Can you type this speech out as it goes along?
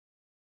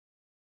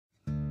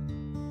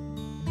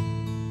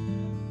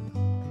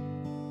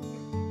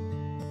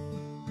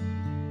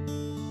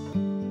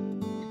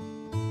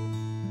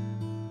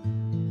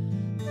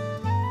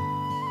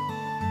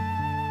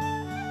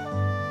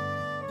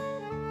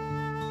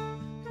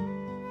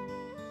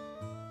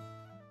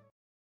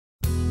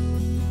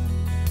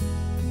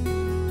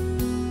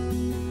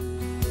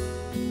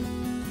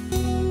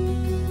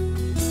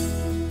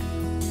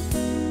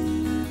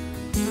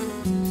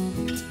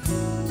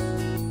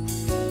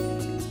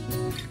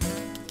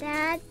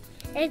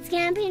Is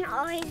camping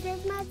always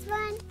as much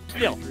fun?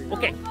 Still,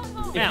 okay.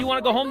 If you want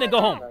to go home, then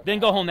go home. Then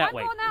go home that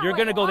way. You're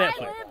going to go that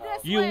way.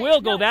 You will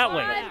go that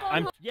way.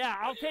 Yeah,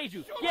 I'll tase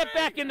you. Get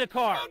back in the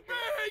car.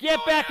 Get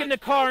back in the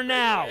car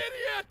now.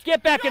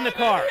 Get back in the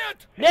car.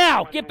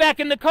 Now, get back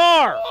in the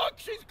car.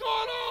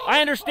 I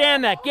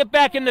understand that. Get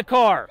back in the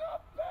car.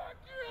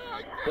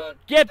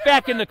 Get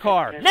back in the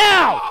car.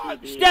 Now!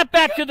 Step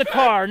back to the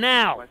car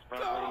now.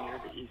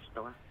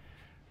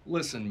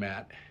 Listen,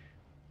 Matt.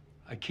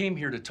 I came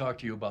here to talk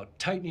to you about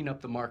tightening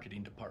up the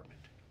marketing department.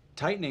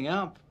 Tightening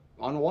up?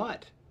 On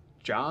what?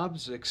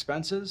 Jobs,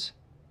 expenses?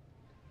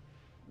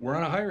 We're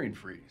on a hiring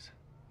freeze.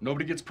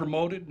 Nobody gets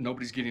promoted,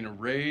 nobody's getting a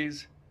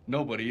raise,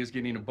 nobody is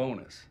getting a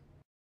bonus.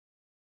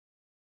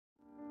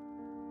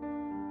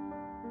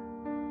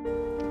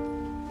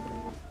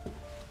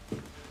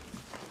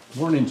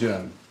 Morning,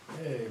 John.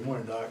 Hey,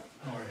 morning, Doc.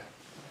 How are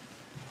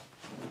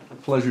you?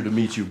 Pleasure to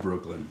meet you,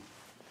 Brooklyn.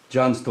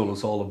 John's told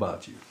us all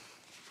about you.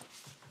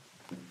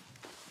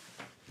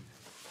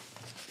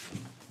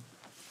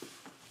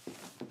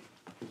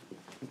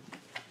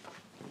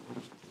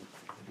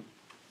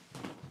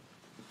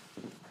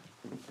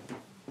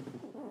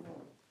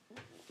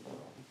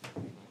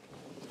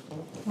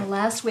 Well,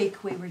 last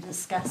week we were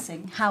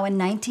discussing how in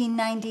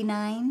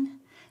 1999,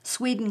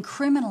 Sweden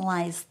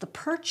criminalized the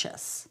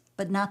purchase,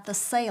 but not the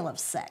sale of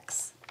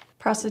sex.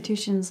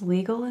 Prostitution's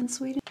legal in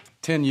Sweden?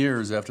 10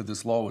 years after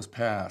this law was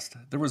passed,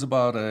 there was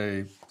about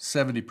a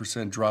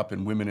 70% drop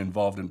in women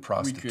involved in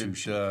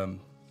prostitution. We could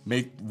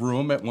make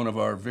room at one of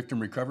our victim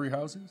recovery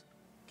houses,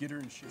 get her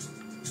in shape.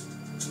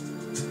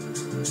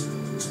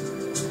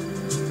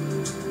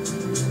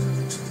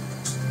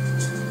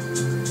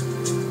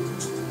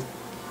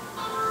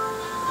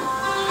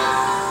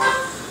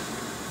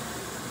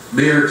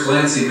 Mayor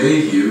Clancy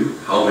Mayhew,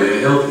 how may I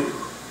help you?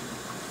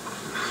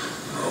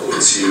 Oh,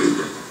 it's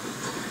you.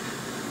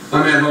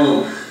 I'm at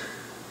home.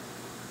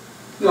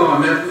 No,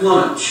 I'm at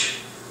lunch.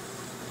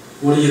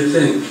 What do you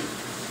think?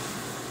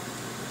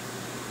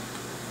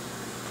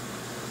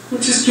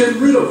 Well, just get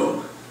rid of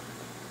them.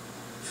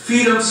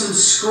 Feed them some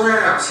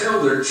scraps.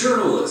 Hell, they're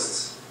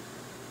journalists.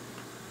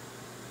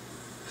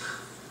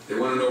 They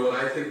want to know what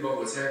I think about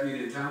what's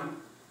happening in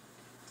town?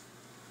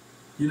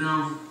 You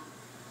know,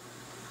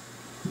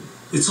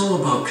 it's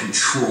all about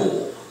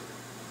control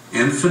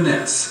and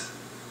finesse.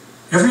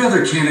 Every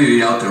other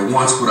candidate out there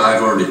wants what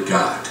I've already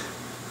got.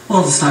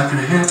 Well, it's not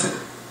going to happen.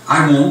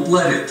 I won't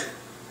let it.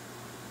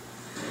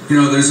 You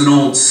know, there's an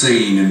old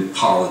saying in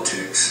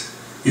politics.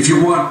 If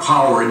you want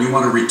power and you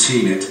want to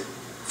retain it,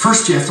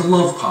 first you have to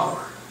love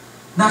power.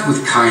 Not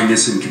with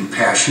kindness and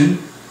compassion,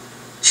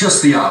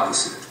 just the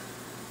opposite.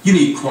 You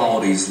need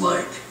qualities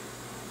like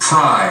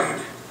pride,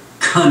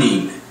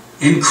 cunning,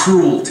 and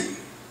cruelty.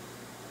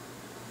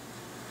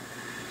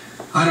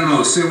 I don't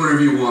know, say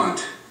whatever you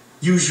want.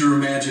 Use your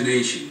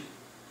imagination.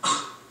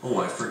 Oh,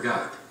 I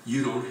forgot.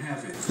 You don't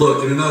have it.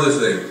 Look, and another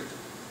thing.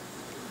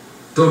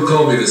 Don't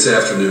call me this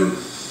afternoon.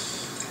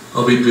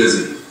 I'll be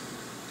busy.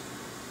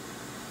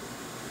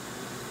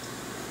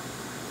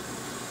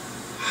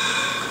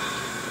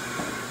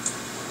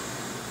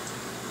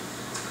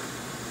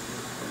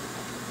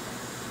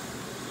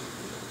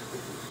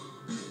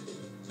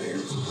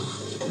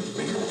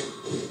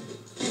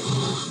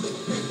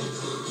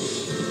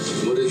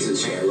 What is it,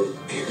 Charlie?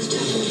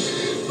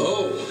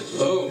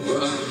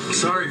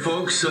 Sorry,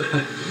 folks.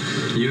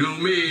 You know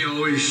me,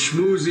 always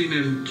schmoozing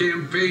and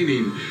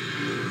campaigning.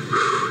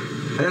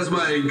 As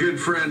my good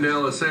friend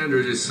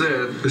Alessandra just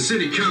said, the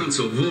city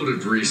council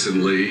voted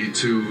recently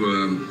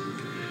to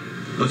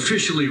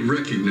officially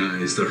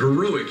recognize the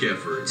heroic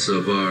efforts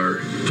of our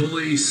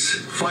police,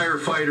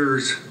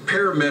 firefighters,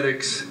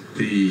 paramedics,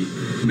 the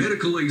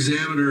medical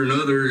examiner, and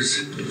others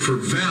for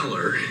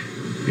valor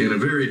in a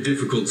very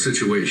difficult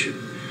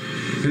situation.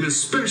 And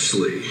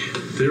especially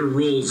their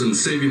roles in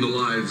saving the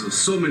lives of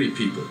so many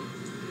people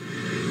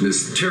in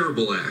this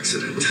terrible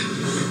accident.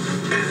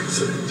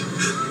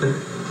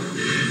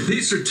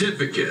 These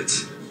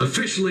certificates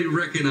officially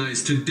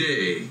recognized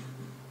today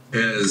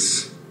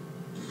as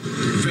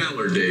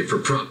Valor Day for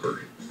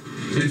Proper,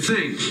 and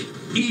thank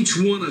each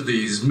one of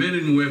these men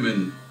and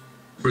women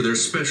for their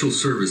special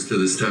service to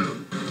this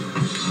town.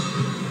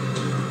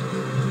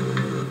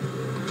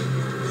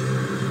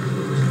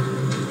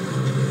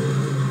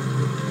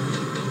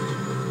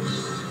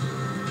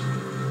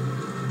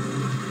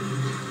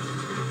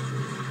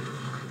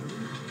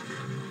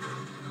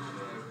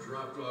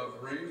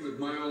 With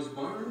Miles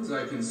Barnes,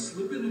 I can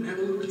slip in and have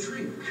a little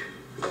drink.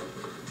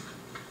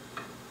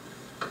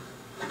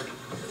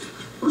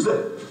 Who's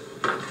that?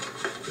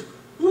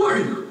 Who are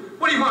you?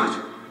 What do you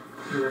want?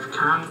 We've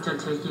come to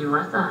take you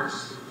with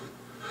us.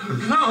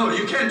 No,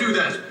 you can't do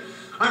that.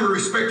 I'm a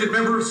respected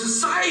member of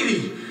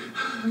society.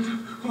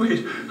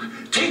 Wait,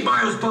 take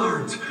Miles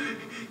Barnes.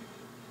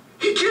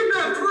 He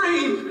kidnapped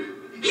Rain.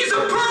 He's a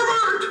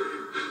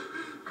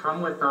pervert.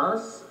 Come with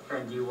us,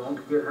 and you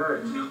won't get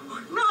hurt.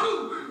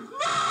 No!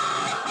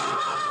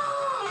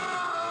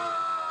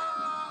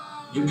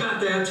 You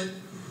got that?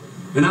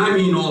 And I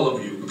mean all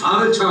of you.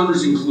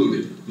 Out-of-towners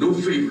included. No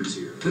favors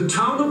here. The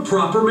town of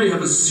Proper may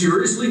have a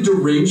seriously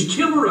deranged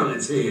killer on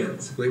its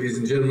hands. Ladies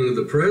and gentlemen of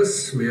the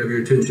press, may I have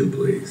your attention,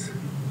 please?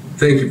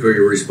 Thank you for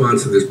your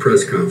response to this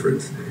press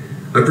conference.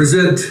 I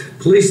present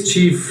Police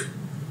Chief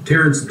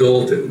Terrence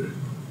Dalton,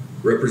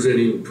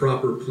 representing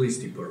Proper Police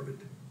Department.